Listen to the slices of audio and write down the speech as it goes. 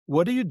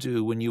What do you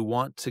do when you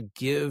want to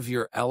give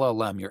your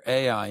LLM, your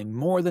AI,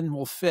 more than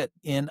will fit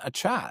in a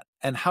chat?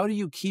 And how do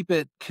you keep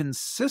it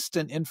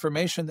consistent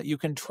information that you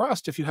can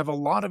trust if you have a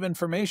lot of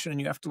information and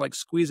you have to like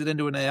squeeze it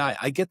into an AI?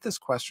 I get this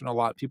question a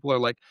lot. People are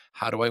like,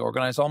 how do I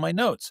organize all my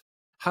notes?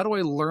 How do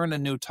I learn a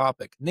new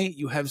topic? Nate,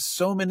 you have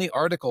so many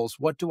articles.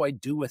 What do I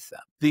do with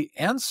them? The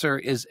answer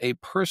is a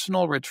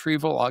personal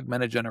retrieval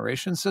augmented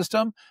generation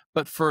system.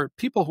 But for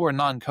people who are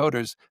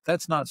non-coders,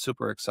 that's not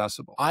super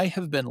accessible. I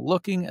have been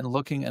looking and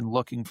looking and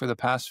looking for the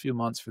past few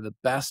months for the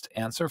best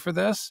answer for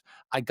this.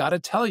 I got to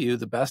tell you,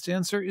 the best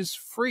answer is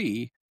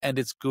free, and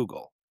it's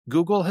Google.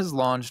 Google has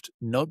launched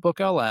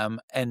Notebook LM,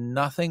 and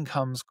nothing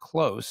comes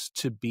close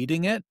to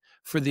beating it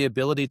for the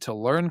ability to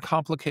learn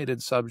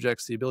complicated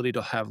subjects, the ability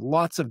to have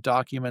lots of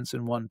documents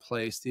in one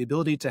place, the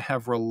ability to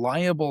have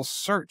reliable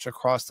search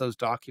across those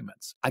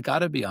documents. I got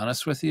to be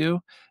honest with you,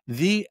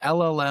 the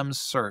LLM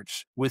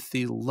search with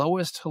the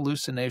lowest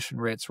hallucination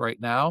rates right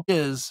now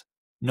is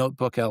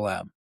Notebook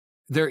LM.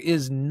 There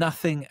is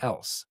nothing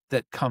else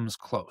that comes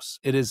close.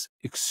 It is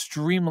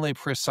extremely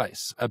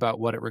precise about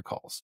what it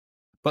recalls.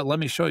 But let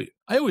me show you.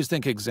 I always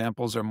think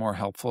examples are more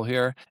helpful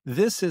here.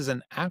 This is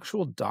an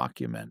actual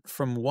document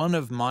from one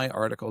of my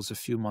articles a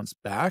few months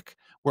back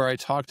where I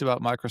talked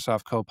about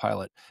Microsoft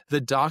Copilot.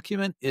 The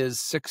document is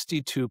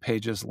 62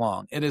 pages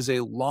long. It is a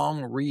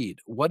long read.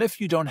 What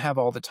if you don't have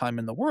all the time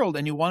in the world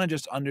and you want to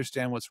just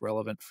understand what's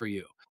relevant for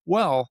you?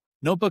 Well,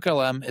 Notebook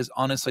LM is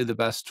honestly the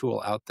best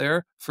tool out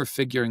there for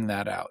figuring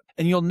that out.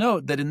 And you'll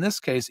note that in this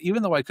case,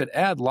 even though I could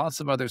add lots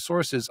of other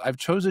sources, I've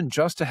chosen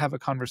just to have a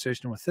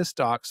conversation with this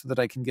doc so that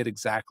I can get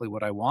exactly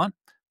what I want.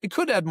 It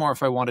could add more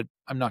if I wanted.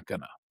 I'm not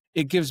gonna.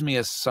 It gives me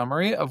a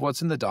summary of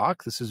what's in the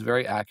doc. This is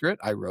very accurate.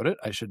 I wrote it.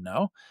 I should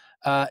know.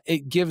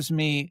 It gives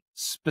me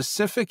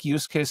specific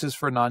use cases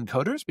for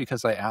non-coders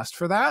because I asked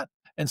for that.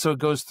 And so it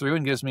goes through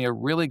and gives me a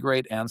really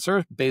great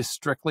answer based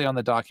strictly on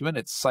the document.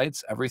 It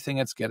cites everything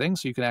it's getting,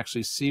 so you can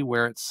actually see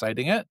where it's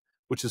citing it,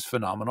 which is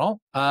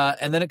phenomenal.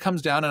 And then it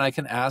comes down and I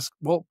can ask,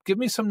 well, give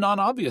me some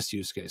non-obvious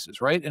use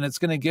cases, right? And it's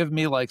going to give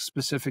me like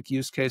specific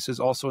use cases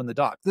also in the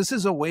doc. This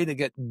is a way to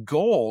get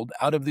gold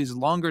out of these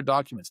longer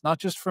documents, not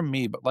just from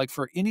me, but like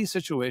for any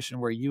situation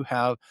where you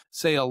have,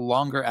 say, a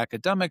longer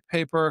academic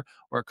paper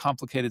or a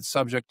complicated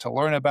subject to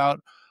learn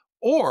about,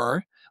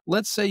 or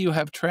let's say you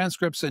have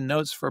transcripts and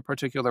notes for a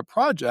particular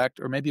project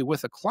or maybe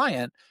with a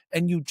client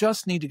and you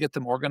just need to get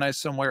them organized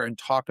somewhere and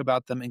talk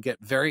about them and get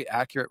very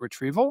accurate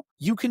retrieval.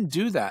 You can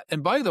do that.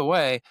 And by the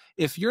way,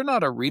 if you're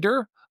not a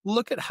reader,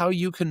 look at how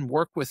you can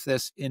work with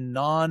this in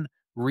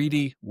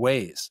non-ready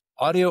ways.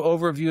 Audio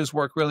overviews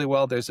work really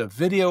well. There's a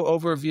video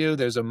overview.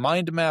 There's a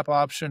mind map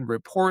option,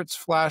 reports,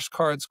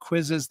 flashcards,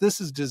 quizzes.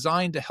 This is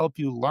designed to help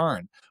you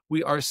learn.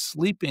 We are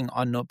sleeping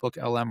on Notebook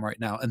LM right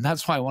now, and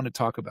that's why I want to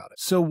talk about it.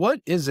 So what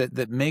is it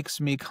that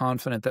makes me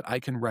confident that I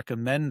can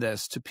recommend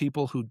this to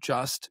people who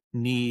just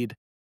need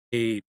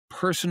a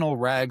personal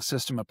RAG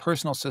system, a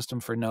personal system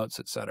for notes,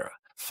 etc.?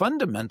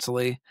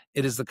 Fundamentally,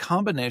 it is the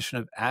combination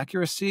of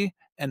accuracy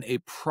and a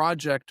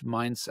project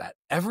mindset.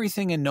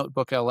 Everything in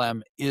Notebook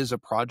LM is a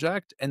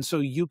project, and so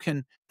you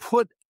can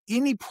put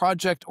any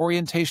project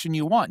orientation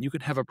you want. You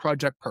can have a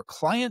project per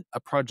client, a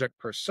project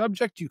per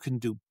subject. You can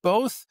do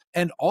both,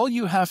 and all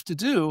you have to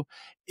do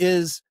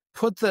is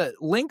put the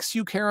links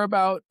you care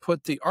about,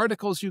 put the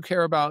articles you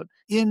care about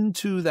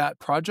into that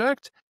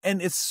project,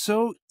 and it's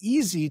so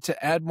easy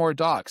to add more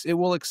docs. It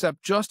will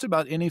accept just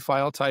about any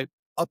file type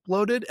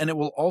uploaded, and it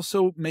will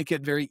also make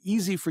it very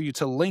easy for you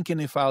to link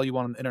any file you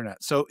want on the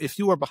internet. So if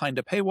you are behind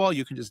a paywall,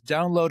 you can just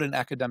download an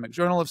academic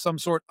journal of some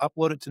sort,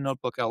 upload it to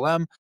Notebook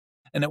LM,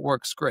 and it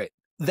works great.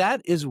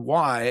 That is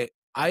why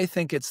I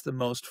think it's the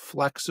most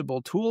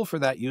flexible tool for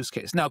that use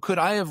case. Now, could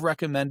I have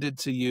recommended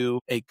to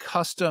you a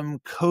custom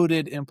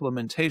coded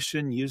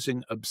implementation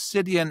using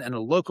Obsidian and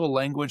a local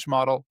language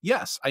model?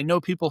 Yes, I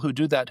know people who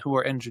do that who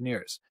are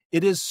engineers.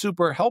 It is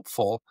super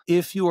helpful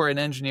if you are an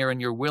engineer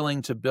and you're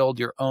willing to build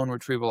your own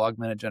retrieval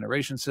augmented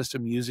generation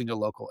system using a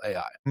local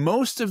AI.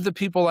 Most of the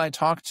people I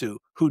talk to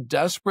who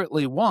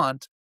desperately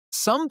want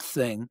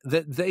something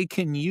that they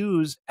can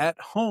use at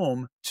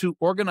home to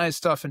organize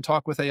stuff and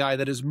talk with AI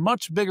that is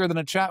much bigger than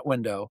a chat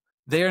window,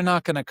 they are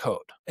not going to code.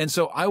 And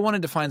so I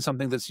wanted to find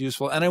something that's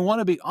useful. And I want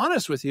to be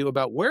honest with you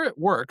about where it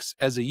works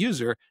as a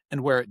user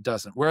and where it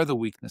doesn't, where are the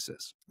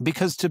weaknesses.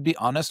 Because to be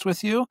honest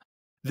with you,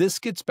 this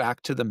gets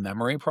back to the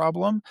memory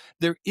problem.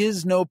 There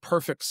is no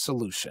perfect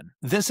solution.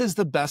 This is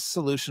the best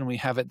solution we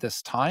have at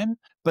this time,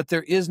 but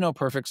there is no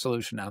perfect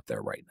solution out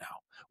there right now.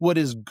 What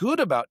is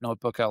good about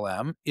Notebook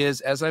LM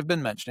is, as I've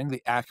been mentioning,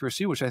 the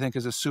accuracy, which I think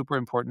is a super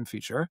important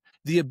feature,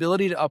 the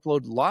ability to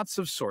upload lots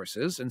of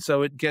sources. And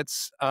so it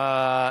gets,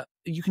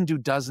 you can do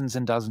dozens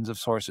and dozens of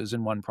sources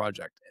in one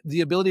project.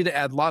 The ability to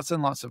add lots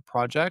and lots of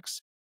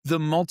projects, the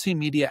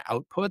multimedia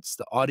outputs,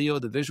 the audio,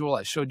 the visual,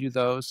 I showed you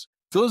those.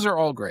 Those are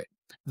all great.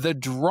 The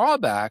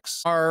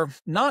drawbacks are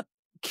not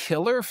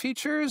killer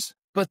features,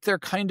 but they're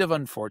kind of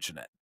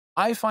unfortunate.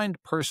 I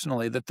find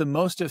personally that the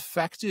most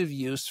effective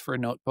use for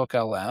Notebook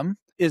LM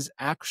is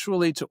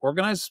actually to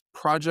organize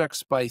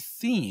projects by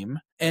theme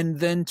and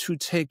then to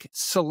take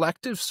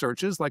selective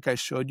searches, like I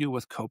showed you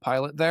with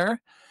Copilot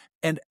there,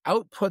 and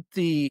output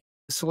the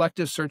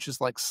selective searches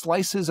like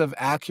slices of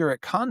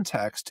accurate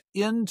context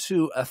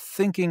into a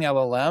thinking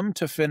LLM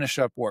to finish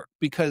up work.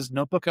 Because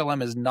Notebook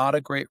LM is not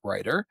a great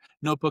writer.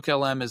 Notebook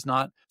LM is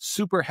not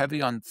super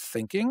heavy on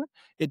thinking.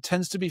 It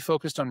tends to be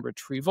focused on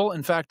retrieval.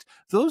 In fact,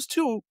 those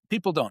two,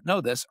 people don't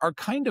know this, are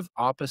kind of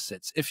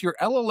opposites. If your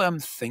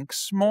LLM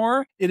thinks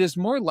more, it is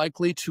more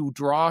likely to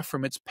draw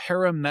from its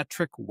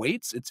parametric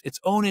weights, its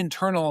own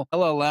internal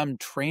LLM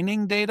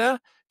training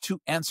data, to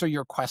answer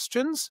your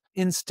questions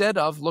instead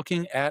of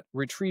looking at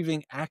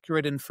retrieving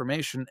accurate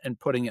information and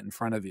putting it in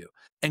front of you.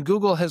 And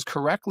Google has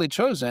correctly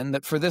chosen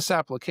that for this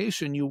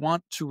application, you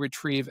want to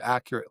retrieve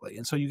accurately.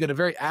 And so you get a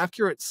very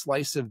accurate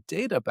slice of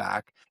data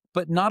back,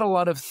 but not a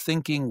lot of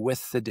thinking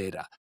with the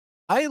data.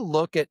 I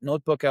look at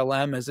Notebook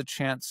LM as a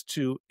chance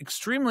to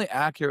extremely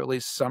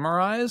accurately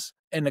summarize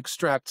and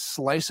extract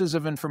slices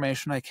of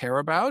information I care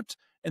about.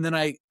 And then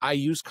I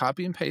use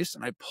copy and paste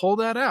and I pull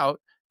that out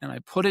and I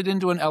put it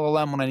into an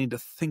LLM when I need to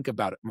think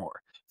about it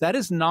more. That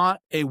is not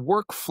a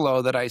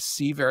workflow that I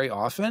see very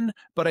often,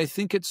 but I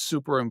think it's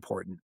super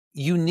important.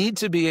 You need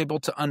to be able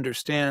to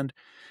understand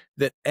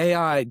that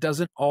AI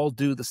doesn't all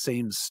do the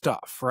same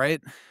stuff, right?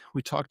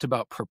 We talked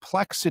about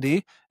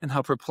Perplexity and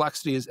how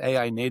Perplexity is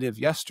AI native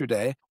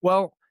yesterday.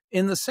 Well,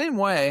 in the same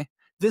way,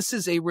 this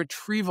is a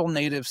retrieval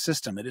native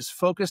system. It is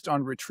focused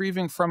on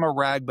retrieving from a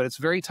RAG, but it's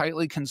very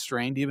tightly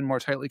constrained, even more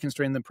tightly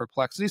constrained than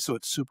Perplexity, so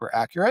it's super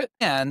accurate.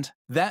 And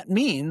that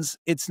means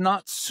it's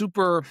not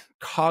super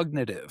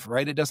cognitive,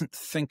 right? It doesn't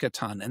think a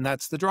ton, and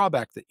that's the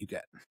drawback that you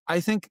get. I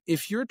think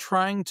if you're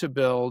trying to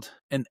build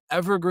an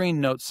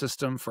evergreen note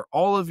system for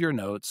all of your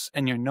notes,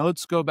 and your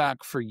notes go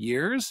back for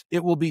years,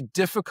 it will be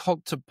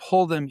difficult to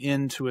pull them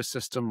into a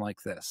system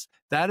like this.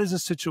 That is a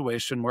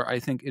situation where I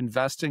think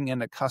investing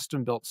in a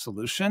custom-built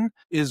solution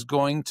is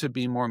going to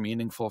be more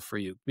meaningful for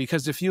you.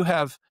 Because if you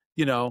have,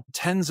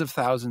 tens of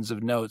thousands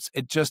of notes,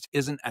 it just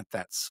isn't at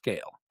that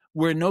scale.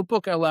 Where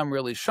Notebook LM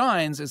really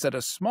shines is at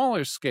a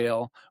smaller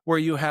scale where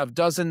you have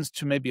dozens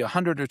to maybe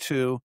 100 or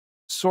two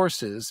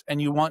sources,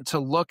 and you want to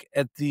look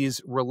at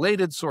these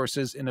related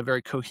sources in a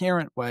very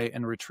coherent way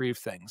and retrieve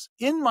things.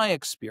 In my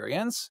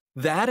experience,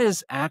 that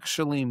is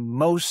actually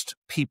most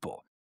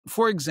people.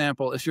 For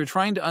example, if you're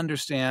trying to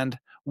understand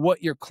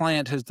what your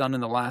client has done in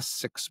the last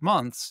 6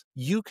 months,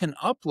 you can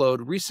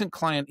upload recent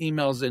client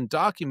emails and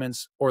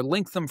documents or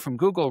link them from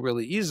Google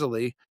really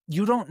easily.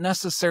 You don't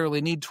necessarily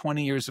need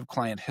 20 years of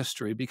client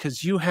history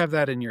because you have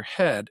that in your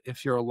head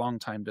if you're a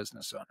longtime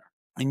business owner.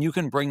 And you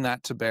can bring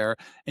that to bear,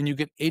 and you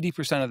get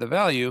 80% of the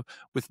value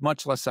with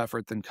much less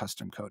effort than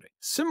custom coding.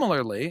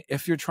 Similarly,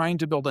 if you're trying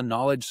to build a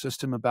knowledge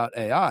system about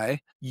AI,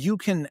 you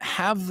can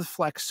have the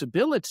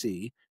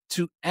flexibility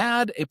to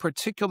add a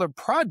particular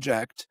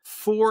project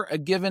for a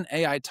given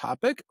AI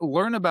topic,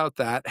 learn about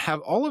that, have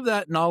all of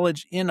that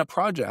knowledge in a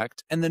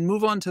project, and then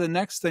move on to the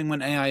next thing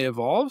when AI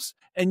evolves,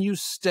 and you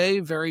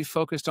stay very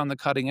focused on the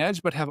cutting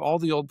edge, but have all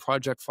the old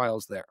project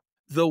files there.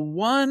 The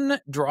one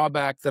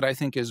drawback that I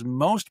think is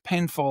most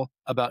painful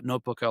about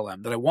Notebook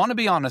LM that I want to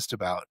be honest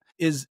about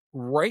is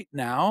right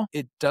now,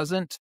 it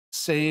doesn't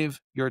save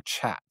your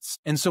chats.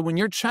 And so when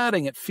you're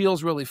chatting, it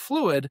feels really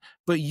fluid,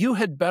 but you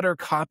had better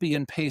copy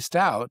and paste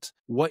out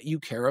what you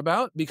care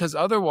about, because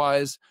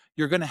otherwise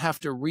you're going to have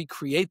to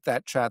recreate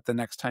that chat the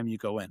next time you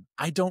go in.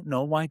 I don't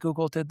know why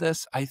Google did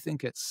this. I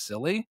think it's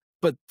silly,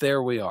 but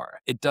there we are.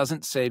 It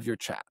doesn't save your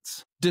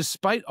chats.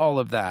 Despite all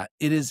of that,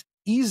 it is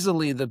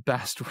easily the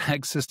best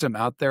RAG system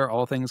out there,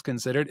 all things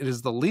considered. It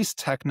is the least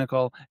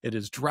technical, it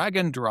is drag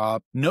and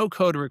drop, no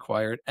code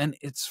required, and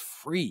it's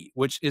free,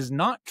 which is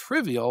not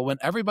trivial when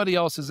everybody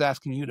else is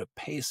asking you to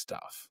pay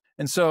stuff.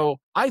 And so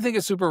I think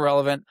it's super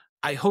relevant.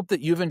 I hope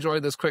that you've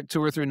enjoyed this quick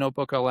tour through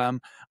Notebook LM.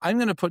 I'm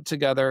going to put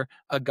together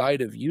a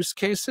guide of use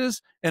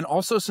cases and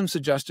also some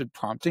suggested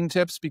prompting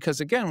tips, because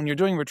again, when you're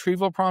doing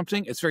retrieval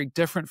prompting, it's very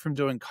different from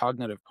doing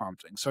cognitive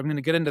prompting. So I'm going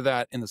to get into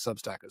that in the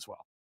Substack as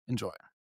well. Enjoy.